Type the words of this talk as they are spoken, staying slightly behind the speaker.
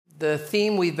The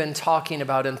theme we've been talking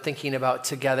about and thinking about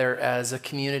together as a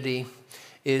community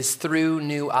is Through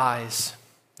New Eyes.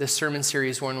 This sermon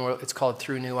series, it's called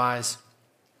Through New Eyes.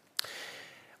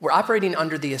 We're operating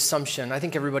under the assumption, I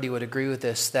think everybody would agree with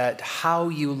this, that how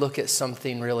you look at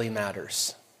something really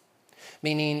matters.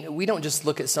 Meaning, we don't just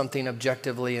look at something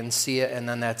objectively and see it and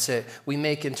then that's it. We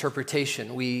make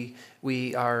interpretation.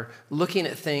 We are looking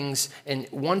at things, and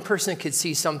one person could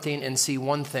see something and see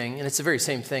one thing, and it's the very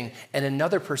same thing, and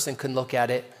another person can look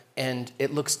at it and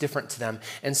it looks different to them.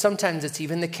 And sometimes it's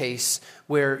even the case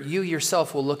where you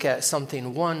yourself will look at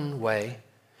something one way,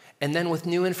 and then with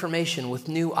new information, with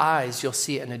new eyes, you'll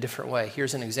see it in a different way.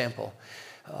 Here's an example.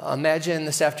 Imagine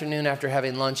this afternoon after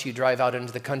having lunch, you drive out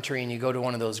into the country and you go to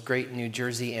one of those great New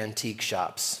Jersey antique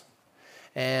shops.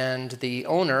 And the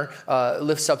owner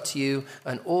lifts up to you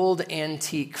an old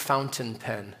antique fountain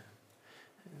pen.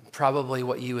 Probably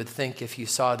what you would think if you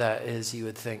saw that is you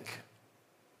would think,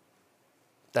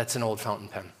 that's an old fountain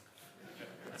pen.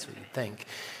 That's what you'd think.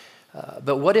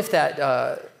 But what if that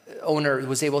owner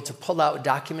was able to pull out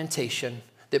documentation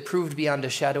that proved beyond a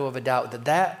shadow of a doubt that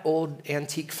that old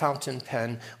antique fountain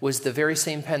pen was the very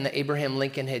same pen that Abraham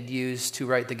Lincoln had used to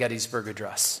write the Gettysburg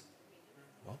Address?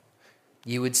 Well,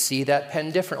 you would see that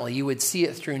pen differently. You would see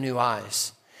it through new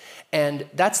eyes. And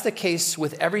that's the case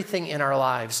with everything in our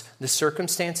lives, the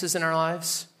circumstances in our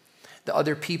lives, the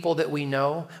other people that we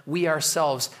know, we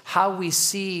ourselves, how we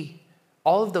see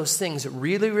all of those things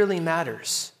really, really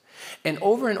matters. And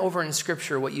over in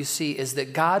Scripture, what you see is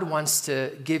that God wants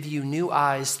to give you new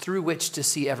eyes through which to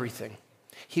see everything.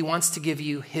 He wants to give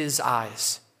you His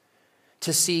eyes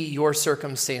to see your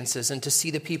circumstances and to see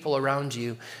the people around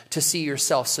you, to see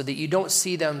yourself so that you don't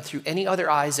see them through any other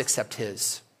eyes except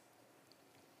His.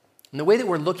 And the way that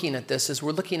we're looking at this is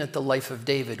we're looking at the life of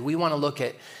David. We want to look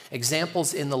at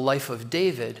examples in the life of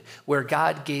David where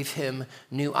God gave him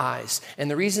new eyes.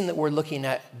 And the reason that we're looking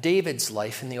at David's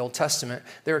life in the Old Testament,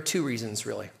 there are two reasons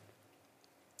really.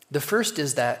 The first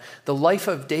is that the life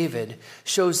of David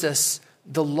shows us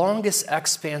the longest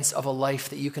expanse of a life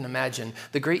that you can imagine.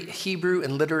 The great Hebrew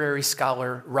and literary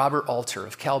scholar Robert Alter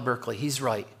of Cal Berkeley, he's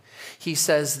right. He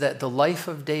says that the life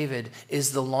of David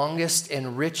is the longest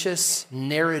and richest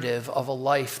narrative of a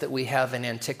life that we have in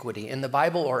antiquity, in the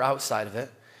Bible or outside of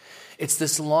it. It's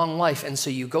this long life. And so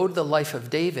you go to the life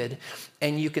of David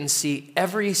and you can see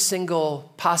every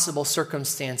single possible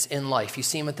circumstance in life. You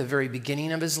see him at the very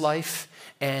beginning of his life,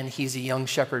 and he's a young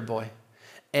shepherd boy.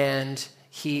 And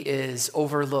he is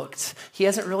overlooked. He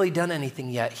hasn't really done anything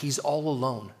yet. He's all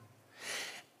alone.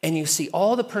 And you see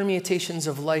all the permutations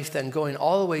of life then going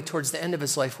all the way towards the end of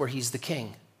his life where he's the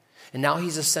king. And now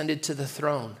he's ascended to the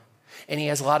throne. And he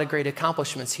has a lot of great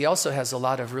accomplishments. He also has a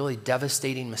lot of really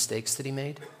devastating mistakes that he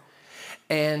made.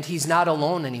 And he's not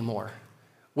alone anymore.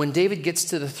 When David gets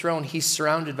to the throne, he's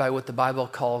surrounded by what the Bible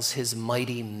calls his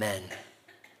mighty men.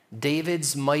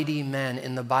 David's mighty men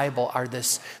in the Bible are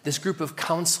this group of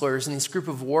counselors and this group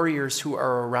of warriors who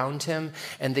are around him,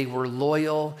 and they were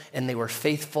loyal and they were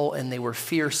faithful and they were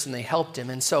fierce and they helped him.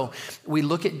 And so we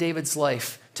look at David's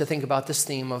life to think about this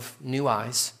theme of new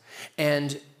eyes.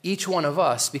 And each one of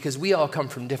us, because we all come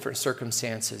from different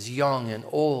circumstances, young and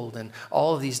old, and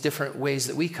all of these different ways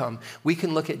that we come, we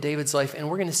can look at David's life and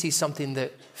we're going to see something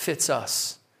that fits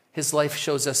us. His life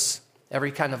shows us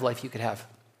every kind of life you could have.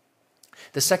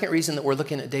 The second reason that we're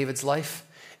looking at David's life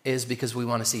is because we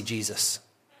want to see Jesus.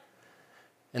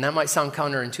 And that might sound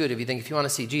counterintuitive. You think if you want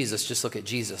to see Jesus, just look at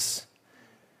Jesus.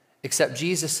 Except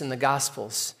Jesus in the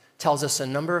Gospels tells us a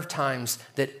number of times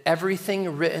that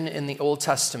everything written in the Old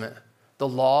Testament, the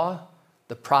law,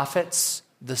 the prophets,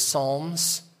 the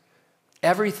Psalms,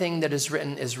 everything that is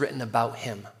written about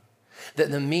him.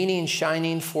 That the meaning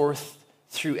shining forth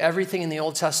through everything in the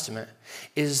Old Testament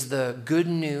is the good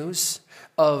news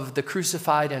of the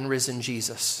crucified and risen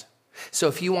Jesus. So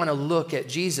if you want to look at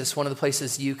Jesus, one of the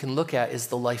places you can look at is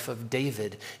the life of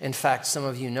David. In fact, some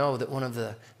of you know that one of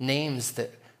the names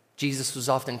that Jesus was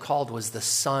often called was the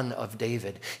Son of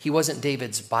David. He wasn't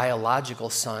David's biological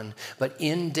son, but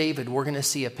in David, we're going to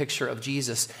see a picture of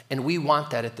Jesus, and we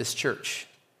want that at this church.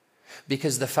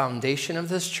 Because the foundation of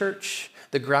this church,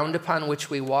 the ground upon which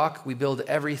we walk, we build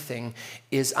everything,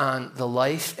 is on the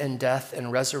life and death and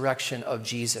resurrection of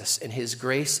Jesus and his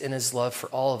grace and his love for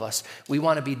all of us. We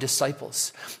want to be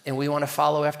disciples and we want to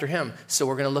follow after him. So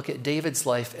we're going to look at David's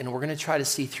life and we're going to try to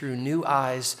see through new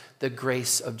eyes the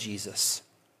grace of Jesus.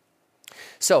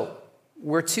 So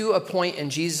we're to a point in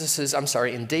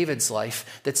David's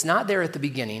life that's not there at the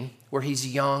beginning where he's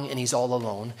young and he's all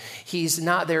alone. He's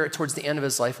not there towards the end of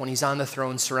his life when he's on the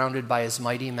throne surrounded by his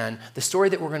mighty men. The story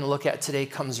that we're going to look at today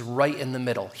comes right in the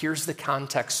middle. Here's the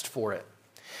context for it.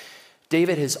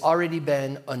 David has already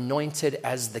been anointed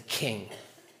as the king.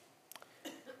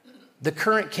 The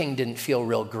current king didn't feel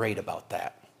real great about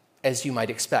that, as you might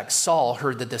expect. Saul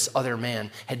heard that this other man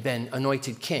had been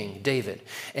anointed king, David,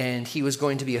 and he was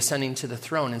going to be ascending to the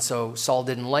throne, and so Saul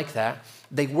didn't like that.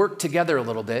 They worked together a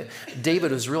little bit.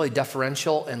 David was really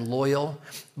deferential and loyal,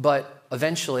 but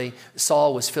eventually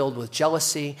Saul was filled with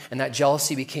jealousy, and that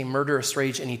jealousy became murderous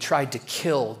rage, and he tried to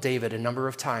kill David a number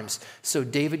of times. So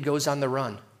David goes on the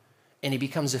run, and he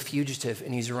becomes a fugitive,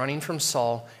 and he's running from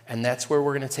Saul, and that's where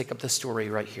we're going to take up the story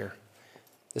right here.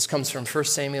 This comes from 1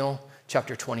 Samuel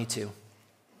chapter 22.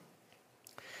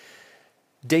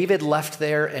 David left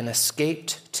there and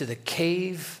escaped to the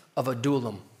cave of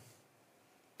Adullam.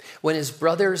 When his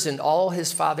brothers and all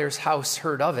his father's house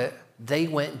heard of it, they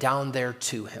went down there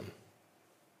to him.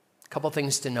 A couple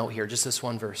things to note here, just this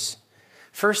one verse.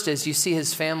 First is you see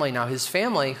his family now. His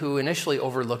family, who initially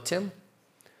overlooked him,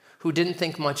 who didn't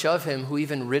think much of him, who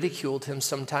even ridiculed him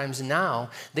sometimes,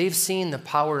 now they've seen the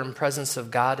power and presence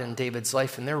of God in David's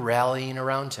life, and they're rallying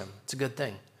around him. It's a good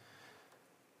thing.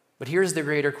 But here's the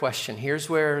greater question.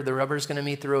 Here's where the rubber's going to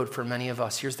meet the road for many of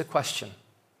us. Here's the question.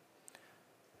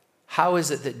 How is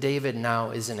it that David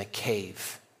now is in a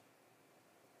cave?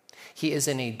 He is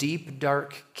in a deep,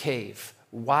 dark cave.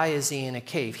 Why is he in a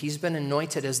cave? He's been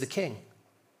anointed as the king.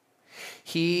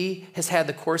 He has had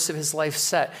the course of his life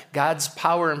set. God's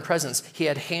power and presence. He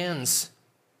had hands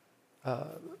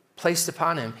placed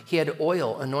upon him. He had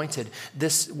oil anointed.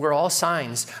 This were all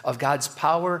signs of God's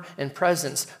power and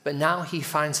presence. But now he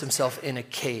finds himself in a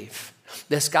cave.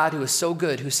 This God who is so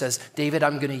good, who says, David,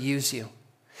 I'm going to use you.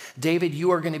 David,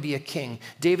 you are going to be a king.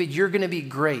 David, you're going to be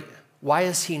great. Why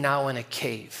is he now in a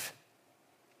cave?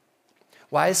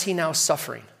 Why is he now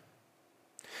suffering?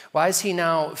 Why is he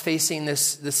now facing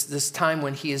this time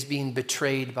when he is being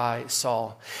betrayed by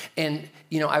Saul? And,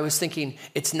 I was thinking,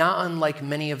 it's not unlike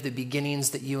many of the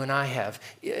beginnings that you and I have.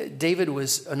 David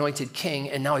was anointed king,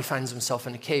 and now he finds himself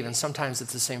in a cave. And sometimes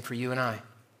it's the same for you and I.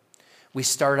 We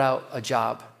start out a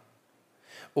job,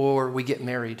 or we get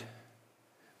married,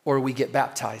 or we get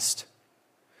baptized,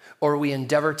 or we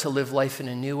endeavor to live life in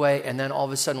a new way, and then all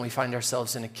of a sudden we find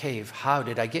ourselves in a cave. How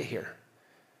did I get here?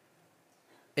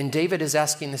 And David is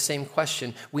asking the same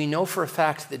question. We know for a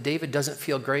fact that David doesn't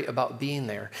feel great about being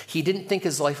there. He didn't think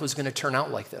his life was going to turn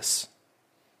out like this.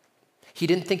 He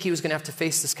didn't think he was going to have to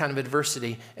face this kind of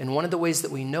adversity. And one of the ways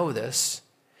that we know this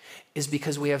is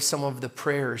because we have some of the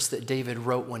prayers that David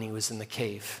wrote when he was in the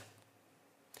cave.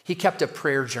 He kept a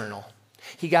prayer journal.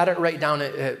 He got it right down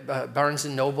at Barnes &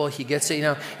 Noble. He gets it,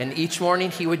 and each morning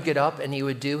he would get up and he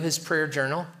would do his prayer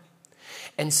journal.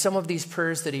 And some of these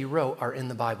prayers that he wrote are in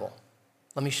the Bible.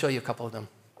 Let me show you a couple of them.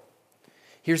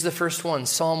 Here's the first one,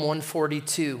 Psalm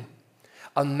 142,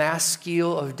 a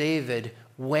maskil of David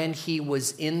when he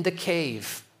was in the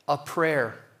cave, a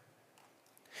prayer.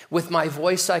 With my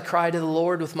voice I cry to the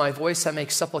Lord. With my voice I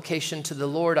make supplication to the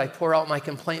Lord. I pour out my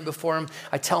complaint before him.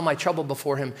 I tell my trouble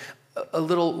before him. A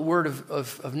little word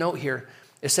of note here.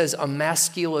 It says a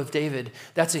maskil of David.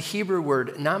 That's a Hebrew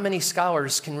word. Not many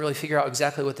scholars can really figure out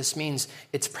exactly what this means.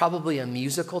 It's probably a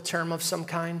musical term of some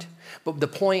kind. But the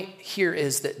point here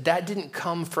is that didn't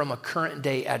come from a current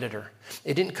day editor.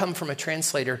 It didn't come from a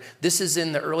translator. This is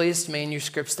in the earliest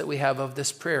manuscripts that we have of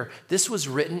this prayer. This was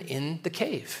written in the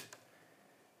cave.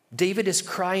 David is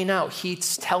crying out.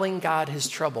 He's telling God his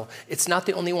trouble. It's not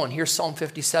the only one. Here's Psalm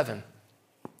 57.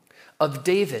 Of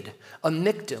David, a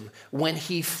Michtam, when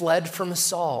he fled from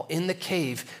Saul in the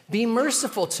cave. Be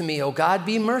merciful to me, O God,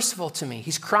 be merciful to me.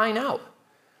 He's crying out.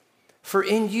 For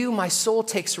in you my soul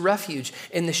takes refuge.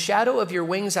 In the shadow of your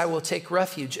wings I will take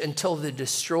refuge until the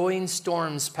destroying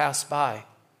storms pass by.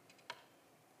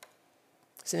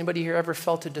 Has anybody here ever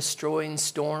felt a destroying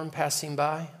storm passing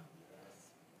by?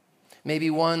 Maybe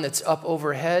one that's up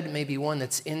overhead, maybe one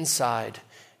that's inside.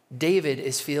 David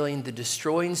is feeling the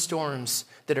destroying storms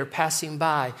that are passing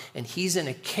by, and he's in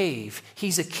a cave.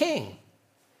 He's a king,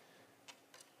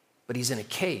 but he's in a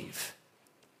cave.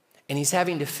 And he's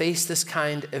having to face this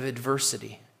kind of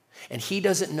adversity. And he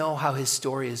doesn't know how his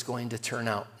story is going to turn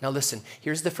out. Now listen,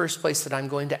 here's the first place that I'm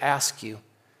going to ask you.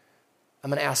 I'm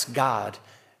going to ask God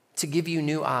to give you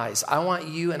new eyes. I want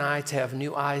you and I to have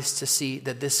new eyes to see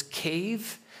that this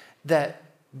cave that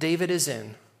David is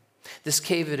in, this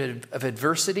cave of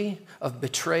adversity, of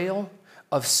betrayal,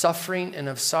 of suffering, and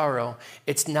of sorrow,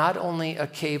 it's not only a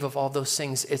cave of all those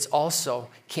things, it's also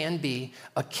can be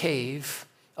a cave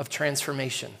of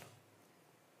transformation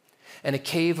and a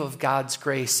cave of God's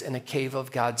grace and a cave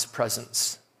of God's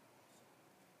presence.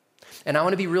 And I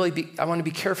want to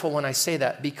be careful when I say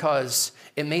that, because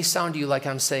it may sound to you like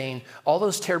I'm saying all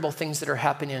those terrible things that are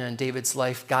happening in David's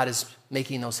life, God is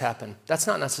making those happen. That's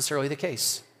not necessarily the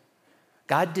case.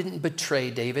 God didn't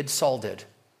betray David, Saul did.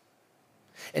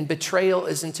 And betrayal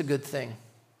isn't a good thing.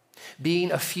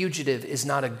 Being a fugitive is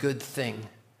not a good thing.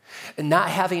 And not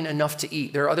having enough to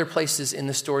eat. There are other places in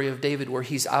the story of David where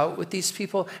he's out with these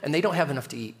people and they don't have enough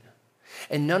to eat.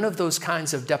 And none of those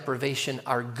kinds of deprivation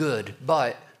are good,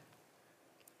 but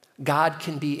God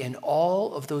can be in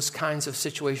all of those kinds of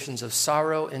situations of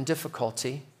sorrow and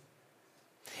difficulty,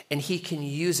 and he can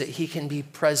use it. He can be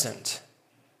present.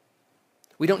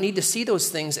 We don't need to see those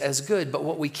things as good, but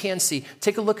what we can see,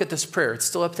 take a look at this prayer. It's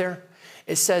still up there.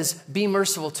 It says, be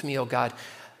merciful to me, O God.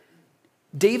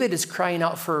 David is crying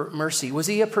out for mercy. Was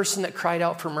he a person that cried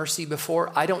out for mercy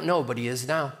before? I don't know, but he is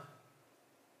now.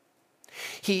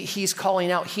 He's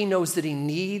calling out. He knows that he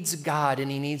needs God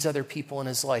and he needs other people in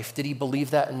his life. Did he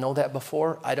believe that and know that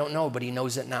before? I don't know, but he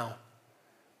knows it now.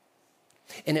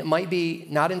 And it might be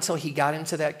not until he got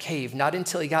into that cave, not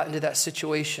until he got into that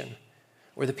situation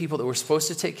where the people that were supposed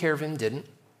to take care of him didn't,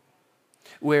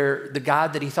 where the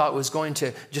God that he thought was going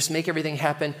to just make everything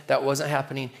happen, that wasn't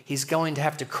happening. He's going to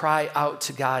have to cry out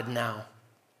to God now.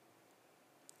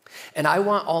 And I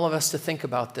want all of us to think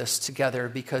about this together,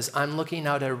 because I'm looking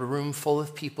out at a room full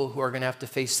of people who are going to have to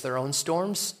face their own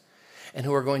storms and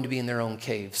who are going to be in their own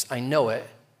caves. I know it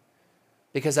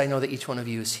because I know that each one of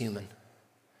you is human.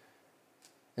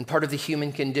 And part of the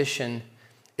human condition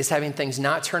is having things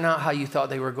not turn out how you thought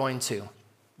they were going to.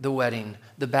 The wedding,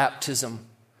 the baptism,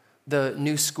 the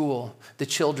new school, the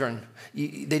children.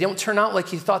 They don't turn out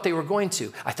like you thought they were going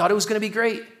to. I thought it was going to be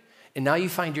great. And now you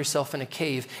find yourself in a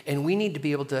cave, and we need to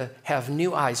be able to have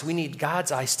new eyes. We need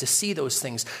God's eyes to see those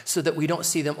things so that we don't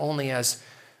see them only as,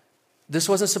 this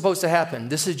wasn't supposed to happen.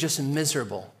 This is just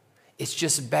miserable. It's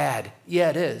just bad. Yeah,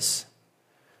 it is.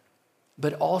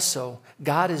 But also,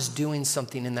 God is doing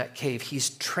something in that cave. He's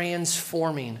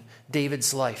transforming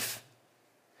David's life.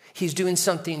 He's doing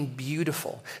something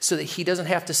beautiful so that he doesn't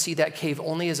have to see that cave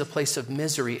only as a place of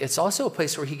misery. It's also a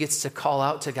place where he gets to call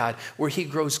out to God, where he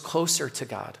grows closer to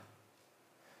God.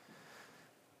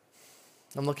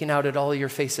 I'm looking out at all of your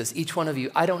faces, each one of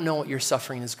you. I don't know what your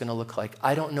suffering is going to look like.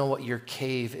 I don't know what your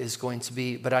cave is going to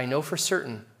be, but I know for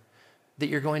certain that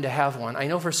you're going to have one. I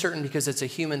know for certain because it's a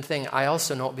human thing. I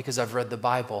also know it because I've read the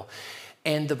Bible.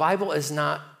 And the Bible is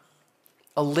not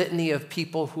a litany of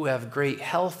people who have great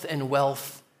health and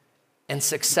wealth and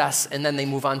success, and then they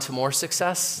move on to more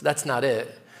success. That's not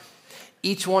it.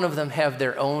 Each one of them have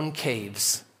their own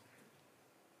caves.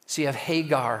 So you have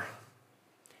Hagar.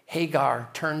 Hagar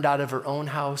turned out of her own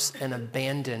house and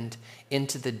abandoned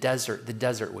into the desert. The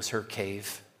desert was her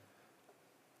cave.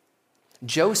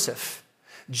 Joseph,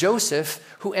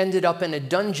 who ended up in a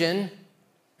dungeon,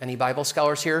 any Bible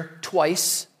scholars here,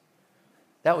 twice,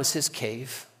 that was his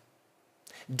cave.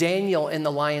 Daniel in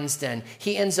the lion's den,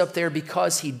 he ends up there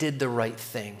because he did the right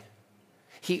thing.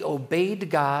 He obeyed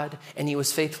God and he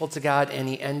was faithful to God, and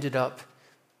he ended up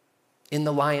in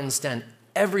the lion's den.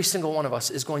 Every single one of us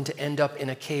is going to end up in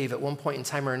a cave at one point in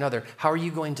time or another. How are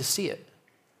you going to see it?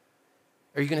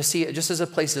 Are you going to see it just as a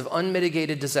place of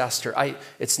unmitigated disaster?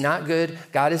 It's not good.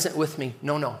 God isn't with me.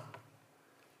 No.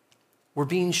 We're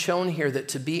being shown here that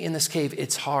to be in this cave,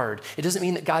 it's hard. It doesn't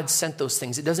mean that God sent those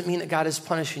things. It doesn't mean that God is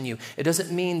punishing you. It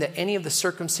doesn't mean that any of the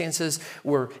circumstances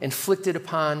were inflicted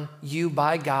upon you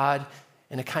by God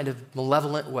in a kind of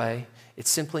malevolent way. It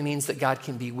simply means that God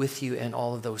can be with you in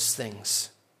all of those things.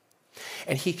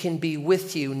 And he can be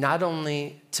with you not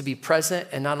only to be present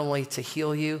and not only to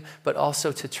heal you, but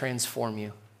also to transform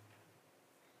you.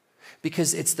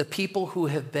 Because it's the people who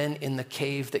have been in the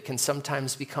cave that can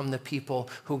sometimes become the people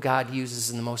who God uses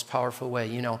in the most powerful way.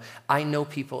 You know, I know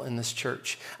people in this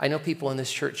church. I know people in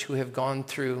this church who have gone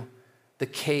through the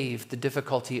cave, the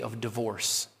difficulty of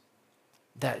divorce,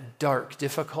 that dark,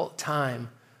 difficult time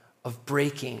of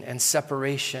breaking and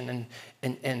separation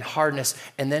and hardness,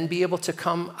 and then be able to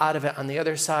come out of it on the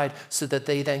other side so that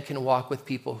they then can walk with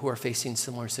people who are facing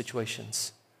similar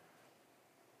situations.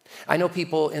 I know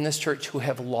people in this church who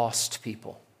have lost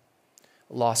people,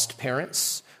 lost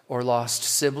parents or lost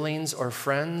siblings or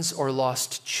friends or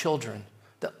lost children,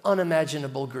 the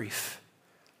unimaginable grief.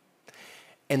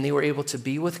 And they were able to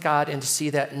be with God and to see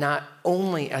that not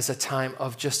only as a time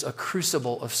of just a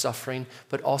crucible of suffering,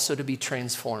 but also to be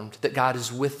transformed, that God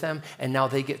is with them and now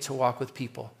they get to walk with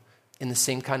people in the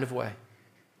same kind of way.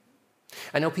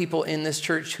 I know people in this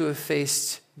church who have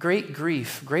faced great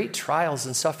grief, great trials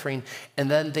and suffering, and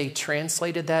then they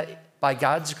translated that by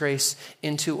God's grace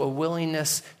into a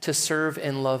willingness to serve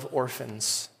and love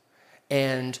orphans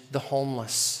and the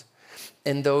homeless.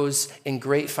 and those in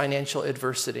great financial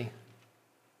adversity.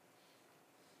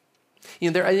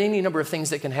 There are any number of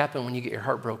things that can happen when you get your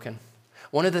heart broken.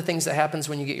 One of the things that happens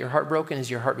when you get your heart broken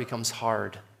is your heart becomes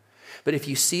hard. But if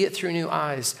you see it through new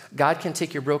eyes, God can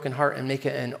take your broken heart and make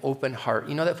it an open heart.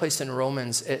 You know that place in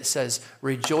Romans, it says,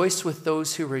 rejoice with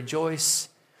those who rejoice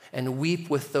and weep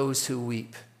with those who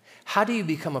weep. How do you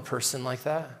become a person like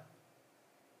that?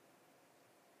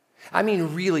 I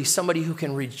mean, really, somebody who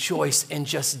can rejoice and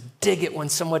just dig it when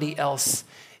somebody else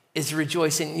is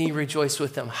rejoicing and you rejoice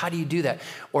with them. How do you do that?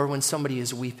 Or when somebody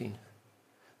is weeping,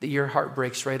 that your heart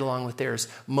breaks right along with theirs.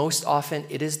 Most often,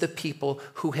 it is the people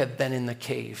who have been in the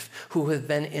cave, who have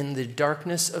been in the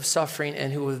darkness of suffering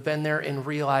and who have been there and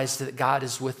realized that God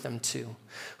is with them too,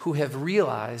 who have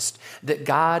realized that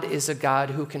God is a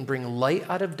God who can bring light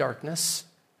out of darkness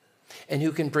and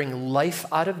who can bring life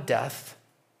out of death.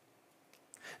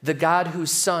 The God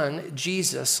whose son,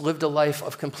 Jesus, lived a life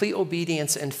of complete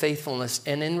obedience and faithfulness,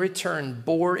 and in return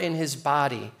bore in his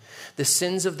body the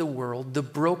sins of the world, the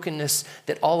brokenness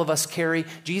that all of us carry.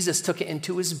 Jesus took it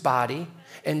into his body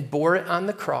and bore it on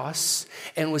the cross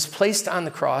and was placed on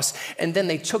the cross. And then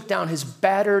they took down his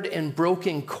battered and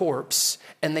broken corpse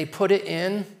and they put it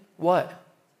in what?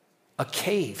 A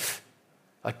cave,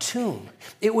 a tomb.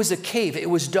 It was a cave. It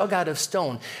was dug out of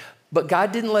stone. But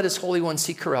God didn't let his Holy One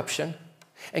see corruption.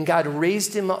 And God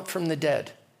raised him up from the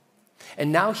dead.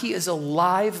 And now he is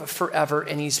alive forever,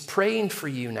 and he's praying for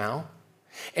you now.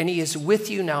 And he is with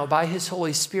you now by his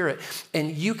Holy Spirit.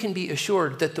 And you can be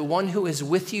assured that the one who is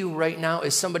with you right now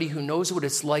is somebody who knows what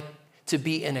it's like to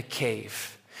be in a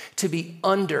cave, to be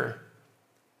under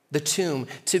the tomb,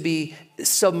 to be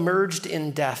submerged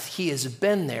in death. He has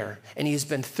been there, and he has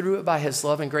been through it by his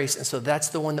love and grace. And so that's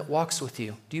the one that walks with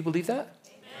you. Do you believe that?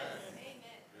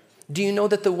 Do you know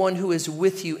that the one who is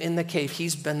with you in the cave,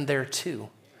 he's been there too?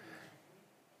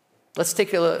 Let's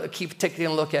keep taking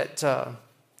a look at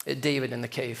David in the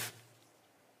cave.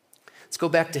 Let's go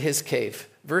back to his cave.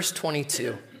 Verse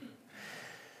 22,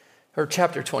 or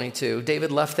chapter 22. David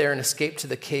left there and escaped to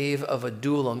the cave of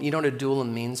Adullam. You know what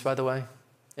Adullam means, by the way?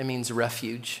 It means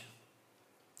refuge.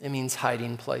 It means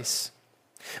hiding place.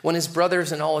 When his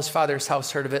brothers and all his father's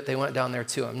house heard of it, they went down there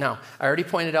to him. Now, I already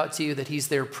pointed out to you that he's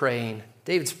there praying.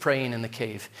 David's praying in the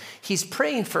cave. He's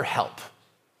praying for help.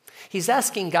 He's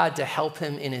asking God to help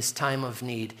him in his time of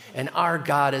need. And our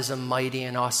God is a mighty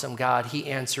and awesome God. He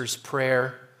answers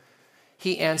prayer.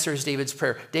 He answers David's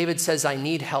prayer. David says, I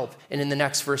need help. And in the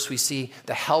next verse, we see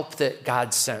the help that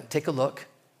God sent. Take a look.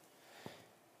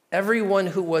 Everyone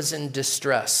who was in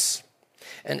distress,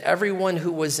 and everyone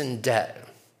who was in debt,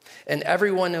 and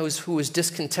everyone who was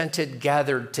discontented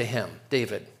gathered to him,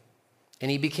 David, and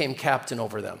he became captain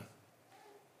over them.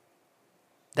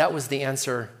 That was the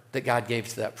answer that God gave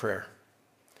to that prayer.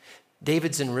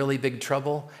 David's in really big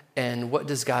trouble, and what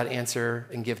does God answer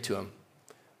and give to him?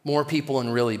 More people in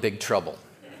really big trouble.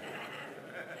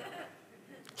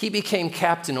 He became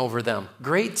captain over them.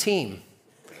 Great team.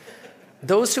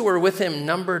 Those who were with him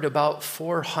numbered about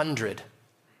 400.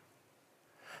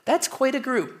 That's quite a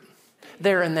group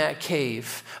there in that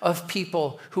cave of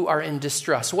people who are in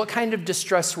distress. What kind of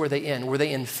distress were they in? Were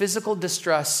they in physical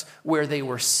distress where they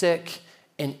were sick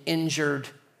and injured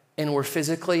and were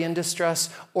physically in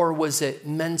distress? Or was it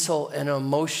mental and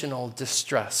emotional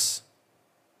distress?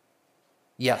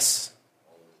 Yes,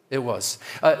 it was.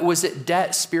 Was it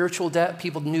debt, spiritual debt?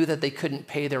 People knew that they couldn't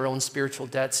pay their own spiritual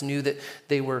debts, knew that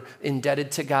they were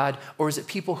indebted to God. Or is it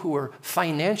people who were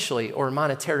financially or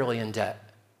monetarily in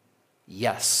debt?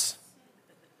 Yes.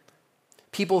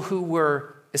 People who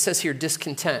were, it says here,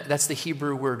 discontent. That's the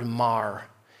Hebrew word mar.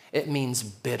 It means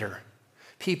bitter.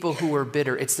 People who were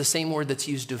bitter. It's the same word that's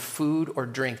used of food or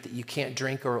drink, that you can't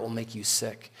drink or it will make you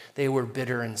sick. They were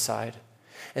bitter inside.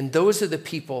 And those are the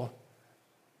people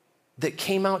that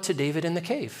came out to David in the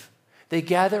cave. They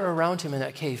gather around him in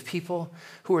that cave, people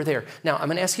who are there. Now, I'm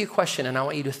going to ask you a question, and I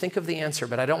want you to think of the answer,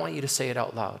 but I don't want you to say it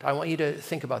out loud. I want you to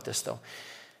think about this, though.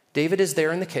 David is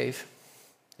there in the cave,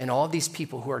 and all of these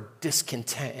people who are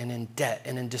discontent and in debt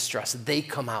and in distress, they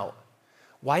come out.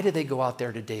 Why did they go out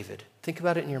there to David? Think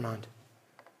about it in your mind.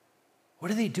 What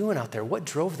are they doing out there? What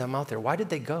drove them out there? Why did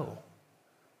they go?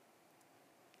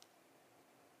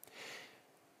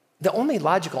 The only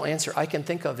logical answer I can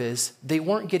think of is they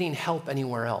weren't getting help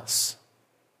anywhere else.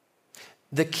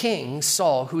 The king,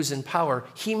 Saul, who's in power,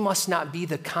 he must not be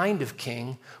the kind of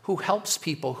king who helps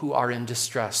people who are in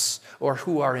distress or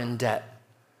who are in debt.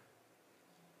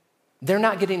 They're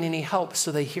not getting any help,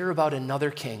 so they hear about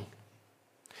another king,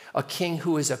 a king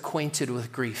who is acquainted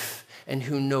with grief and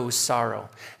who knows sorrow.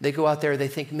 They go out there, they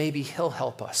think maybe he'll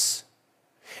help us.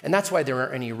 And that's why there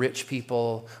aren't any rich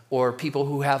people or people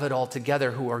who have it all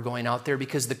together who are going out there,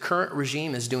 because the current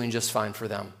regime is doing just fine for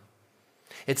them.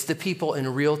 It's the people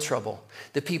in real trouble,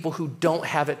 the people who don't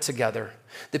have it together,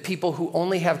 the people who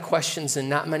only have questions and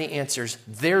not many answers.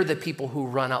 They're the people who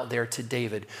run out there to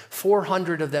David.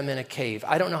 400 of them in a cave.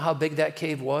 I don't know how big that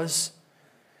cave was,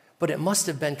 but it must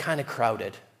have been kind of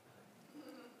crowded.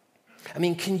 I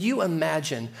mean, can you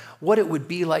imagine what it would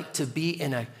be like to be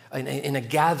in a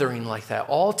gathering like that,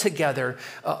 all together,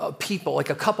 people, like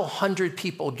a couple hundred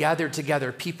people gathered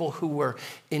together, people who were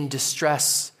in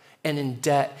distress and in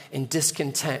debt and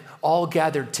discontent, all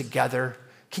gathered together.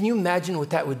 Can you imagine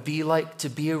what that would be like to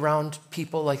be around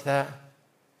people like that?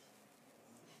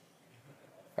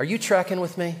 Are you tracking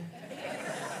with me?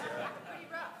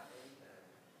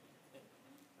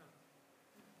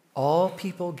 All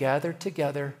people gathered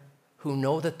together who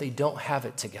know that they don't have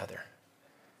it together.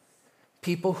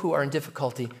 People who are in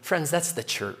difficulty. Friends, that's the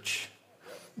church.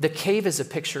 The cave is a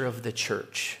picture of the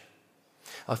church,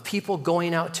 of people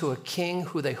going out to a king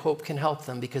who they hope can help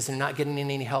them because they're not getting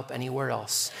any help anywhere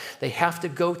else. They have to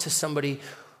go to somebody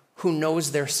who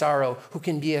knows their sorrow, who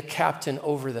can be a captain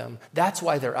over them. That's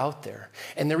why they're out there.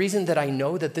 And the reason that I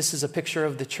know that this is a picture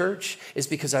of the church is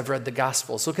because I've read the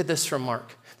Gospels. Look at this from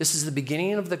Mark. This is the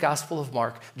beginning of the Gospel of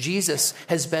Mark. Jesus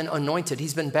has been anointed.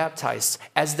 He's been baptized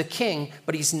as the king,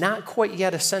 but he's not quite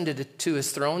yet ascended to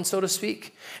his throne, so to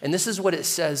speak. And this is what it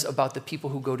says about the people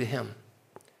who go to him.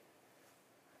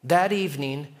 That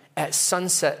evening at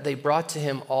sunset, they brought to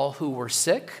him all who were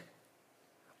sick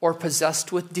or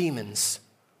possessed with demons.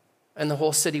 And the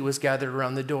whole city was gathered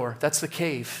around the door. That's the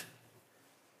cave.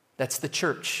 That's the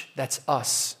church. That's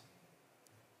us.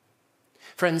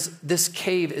 Friends, this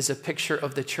cave is a picture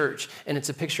of the church, and it's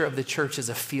a picture of the church as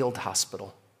a field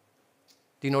hospital.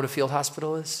 Do you know what a field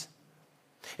hospital is?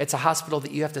 It's a hospital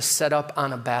that you have to set up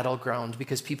on a battleground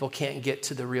because people can't get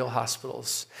to the real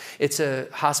hospitals. It's a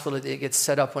hospital that gets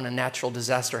set up when a natural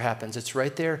disaster happens. It's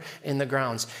right there in the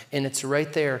grounds, and it's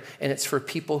right there, and it's for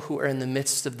people who are in the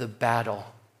midst of the battle,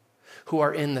 who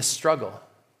are in the struggle,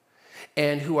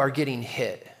 and who are getting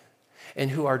hit, and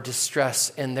who are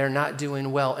distressed, and they're not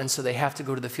doing well, and so they have to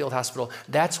go to the field hospital.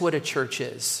 That's what a church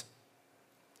is.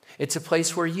 It's a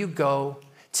place where you go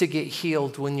to get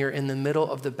healed when you're in the middle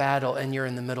of the battle and you're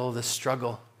in the middle of the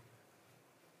struggle.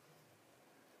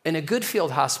 In a good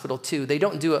field hospital, too, they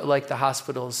don't do it like the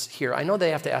hospitals here. I know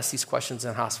they have to ask these questions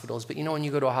in hospitals, but you know when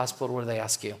you go to a hospital, what do they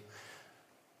ask you?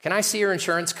 Can I see your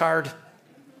insurance card?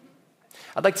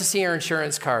 I'd like to see your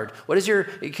insurance card.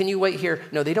 Can you wait here?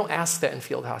 No, they don't ask that in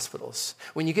field hospitals.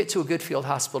 When you get to a good field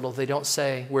hospital, they don't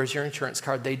say, where's your insurance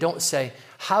card? They don't say,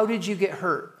 how did you get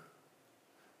hurt?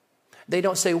 They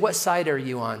don't say, what side are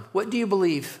you on? What do you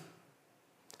believe?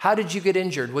 How did you get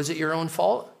injured? Was it your own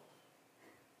fault?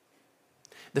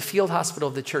 The field hospital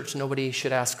of the church, nobody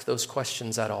should ask those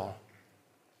questions at all.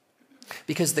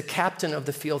 Because the captain of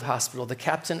the field hospital, the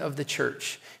captain of the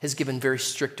church, has given very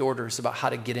strict orders about how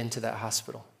to get into that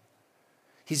hospital.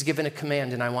 He's given a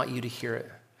command, and I want you to hear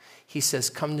it. He says,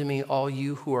 come to me, all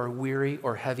you who are weary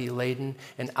or heavy laden,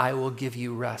 and I will give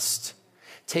you rest.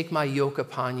 Take my yoke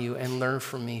upon you and learn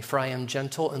from me, for I am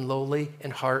gentle and lowly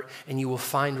in heart, and you will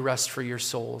find rest for your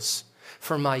souls.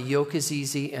 For my yoke is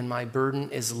easy and my burden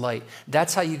is light.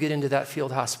 That's how you get into that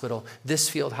field hospital, this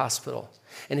field hospital.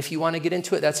 And if you want to get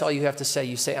into it, that's all you have to say.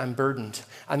 You say, I'm burdened.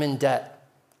 I'm in debt.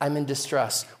 I'm in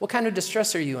distress. What kind of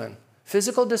distress are you in?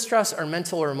 Physical distress or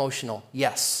mental or emotional?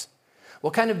 Yes.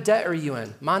 What kind of debt are you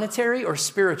in? Monetary or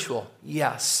spiritual?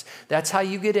 Yes. That's how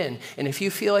you get in. And if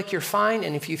you feel like you're fine,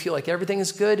 and if you feel like everything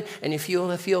is good, and if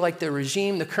you feel like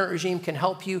the current regime can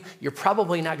help you, you're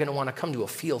probably not going to want to come to a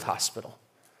field hospital.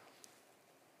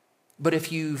 But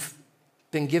if you've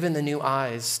been given the new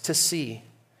eyes to see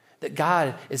that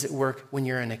God is at work when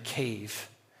you're in a cave,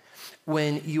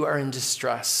 when you are in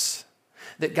distress,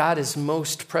 that God is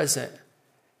most present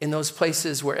in those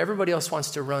places where everybody else wants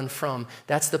to run from,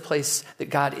 that's the place that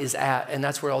God is at, and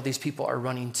that's where all these people are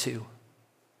running to.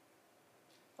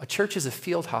 A church is a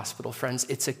field hospital, friends.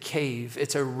 It's a cave.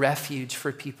 It's a refuge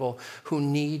for people who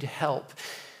need help.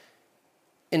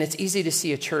 And it's easy to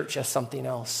see a church as something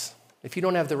else. If you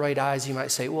don't have the right eyes, you might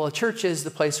say, well, a church is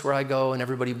the place where I go and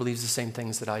everybody believes the same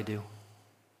things that I do.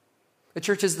 A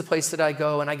church is the place that I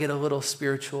go and I get a little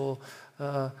spiritual,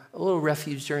 a little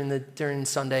refuge during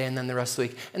Sunday and then the rest of the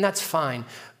week. And that's fine.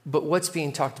 But what's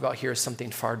being talked about here is something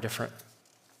far different.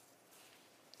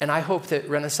 And I hope that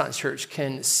Renaissance Church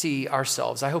can see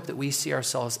ourselves. I hope that we see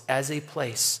ourselves as a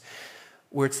place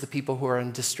where it's the people who are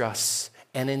in distress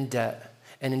and in debt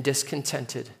and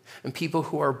discontented, and people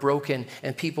who are broken,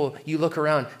 and people, you look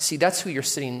around, see, that's who you're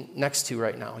sitting next to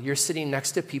right now. You're sitting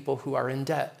next to people who are in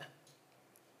debt.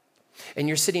 And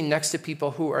you're sitting next to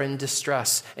people who are in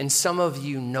distress. And some of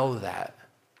you know that.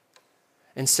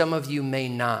 And some of you may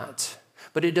not.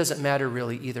 But it doesn't matter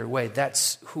really either way.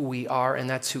 That's who we are, and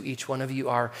that's who each one of you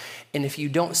are. And if you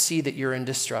don't see that you're in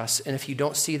distress, and if you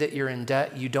don't see that you're in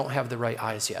debt, you don't have the right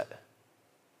eyes yet.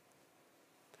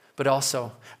 But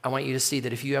also, I want you to see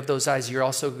that if you have those eyes, you're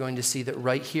also going to see that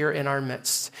right here in our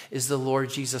midst is the Lord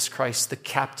Jesus Christ, the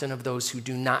captain of those who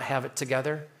do not have it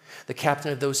together, the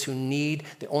captain of those who need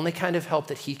the only kind of help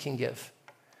that he can give.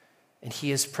 And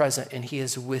he is present, and he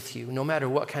is with you, no matter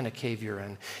what kind of cave you're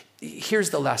in.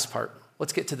 Here's the last part.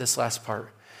 Let's get to this last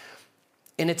part.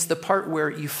 And it's the part where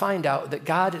you find out that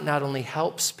God not only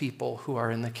helps people who are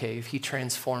in the cave, he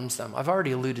transforms them. I've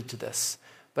already alluded to this,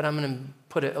 but I'm going to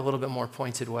put it a little bit more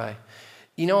pointed way.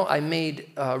 You know, I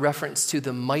made reference to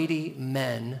the mighty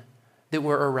men that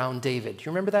were around David. Do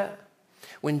you remember that?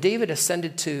 When David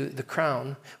ascended to the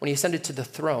crown, when he ascended to the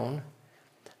throne,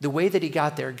 the way that he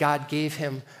got there, God gave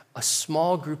him a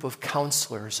small group of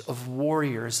counselors, of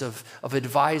warriors, of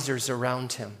advisors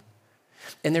around him.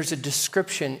 And there's a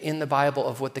description in the Bible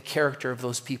of what the character of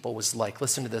those people was like.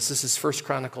 Listen to this. This is 1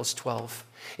 Chronicles 12.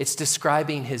 It's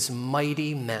describing his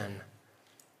mighty men.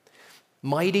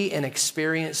 Mighty and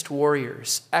experienced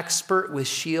warriors, expert with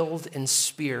shield and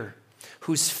spear,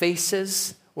 whose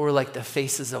faces were like the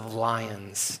faces of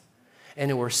lions,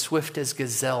 and who were swift as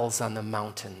gazelles on the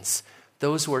mountains.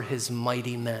 Those were his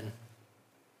mighty men.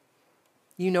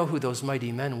 You know who those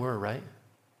mighty men were, right?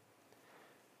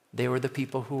 They were the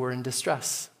people who were in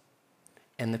distress,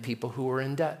 and the people who were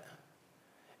in debt,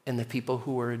 and the people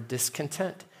who were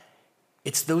discontent.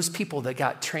 It's those people that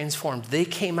got transformed. They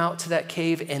came out to that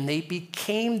cave, and they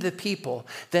became the people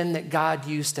then that God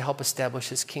used to help establish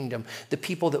his kingdom, the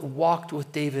people that walked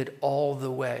with David all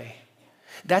the way.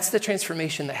 That's the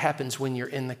transformation that happens when you're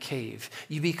in the cave.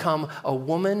 You become a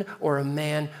woman or a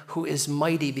man who is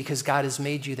mighty because God has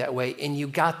made you that way. And you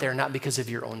got there not because of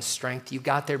your own strength. You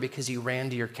got there because you ran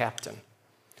to your captain.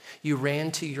 You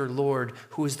ran to your Lord,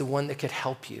 who is the one that could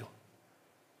help you.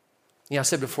 You know, I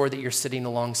said before that you're sitting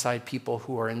alongside people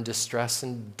who are in distress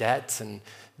and debt and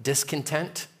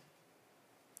discontent.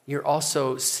 You're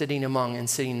also sitting among and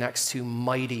sitting next to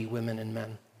mighty women and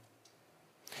men.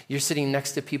 You're sitting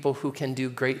next to people who can do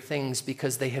great things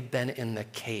because they have been in the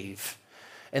cave,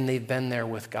 and they've been there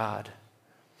with God.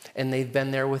 And they've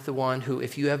been there with the one who,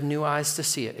 if you have new eyes to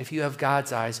see it, if you have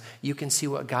God's eyes, you can see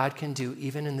what God can do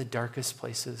even in the darkest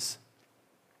places.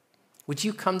 Would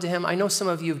you come to him? I know some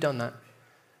of you have done that.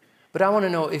 But I want to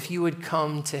know if you would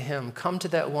come to him, come to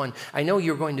that one. I know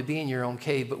you're going to be in your own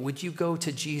cave, but would you go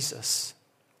to Jesus?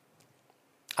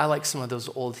 I like some of those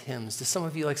old hymns. Do some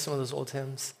of you like some of those old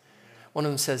hymns? One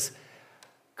of them says,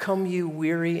 "Come you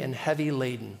weary and heavy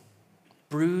laden,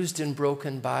 bruised and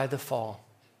broken by the fall.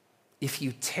 If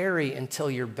you tarry until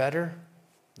you're better,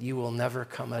 you will never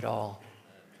come at all.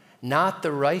 Not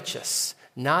the righteous,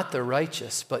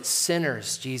 but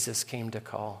sinners Jesus came to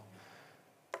call."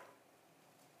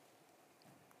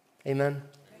 Amen?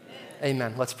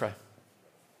 Amen. Let's pray.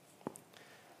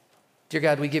 Dear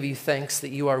God, we give you thanks that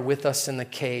you are with us in the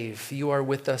cave. You are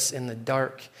with us in the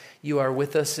dark. You are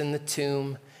with us in the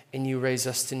tomb, and you raise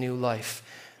us to new life.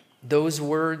 Those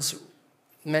words,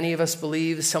 many of us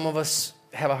believe, some of us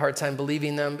have a hard time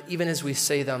believing them. Even as we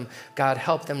say them, God,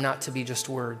 help them not to be just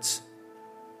words,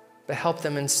 but help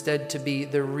them instead to be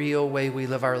the real way we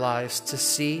live our lives, to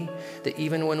see that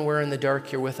even when we're in the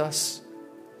dark, you're with us,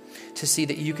 to see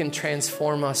that you can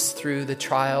transform us through the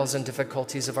trials and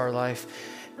difficulties of our life.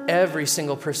 Every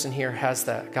single person here has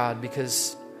that, God,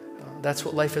 because that's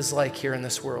what life is like here in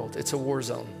this world. It's a war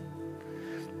zone,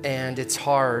 and it's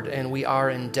hard, and we are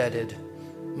indebted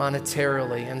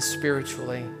monetarily and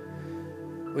spiritually.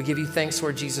 We give you thanks,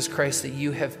 Lord Jesus Christ, that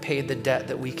you have paid the debt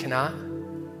that we cannot.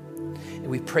 And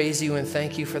we praise you and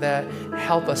thank you for that.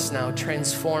 Help us now,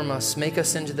 transform us, make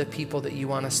us into the people that you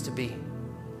want us to be.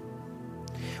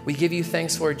 We give you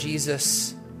thanks, Lord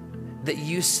Jesus, that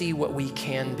you see what we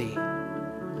can be.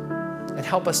 And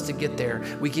help us to get there.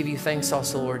 We give you thanks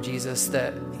also, Lord Jesus,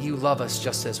 that you love us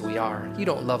just as we are. You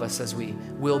don't love us as we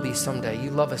will be someday.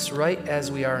 You love us right as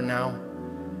we are now.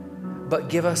 But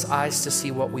give us eyes to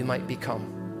see what we might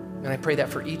become. And I pray that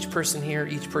for each person here,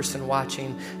 each person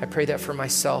watching. I pray that for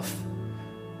myself.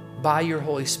 By your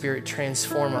Holy Spirit,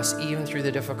 transform us even through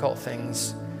the difficult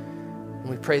things. And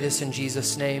we pray this in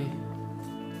Jesus' name.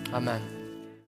 Amen.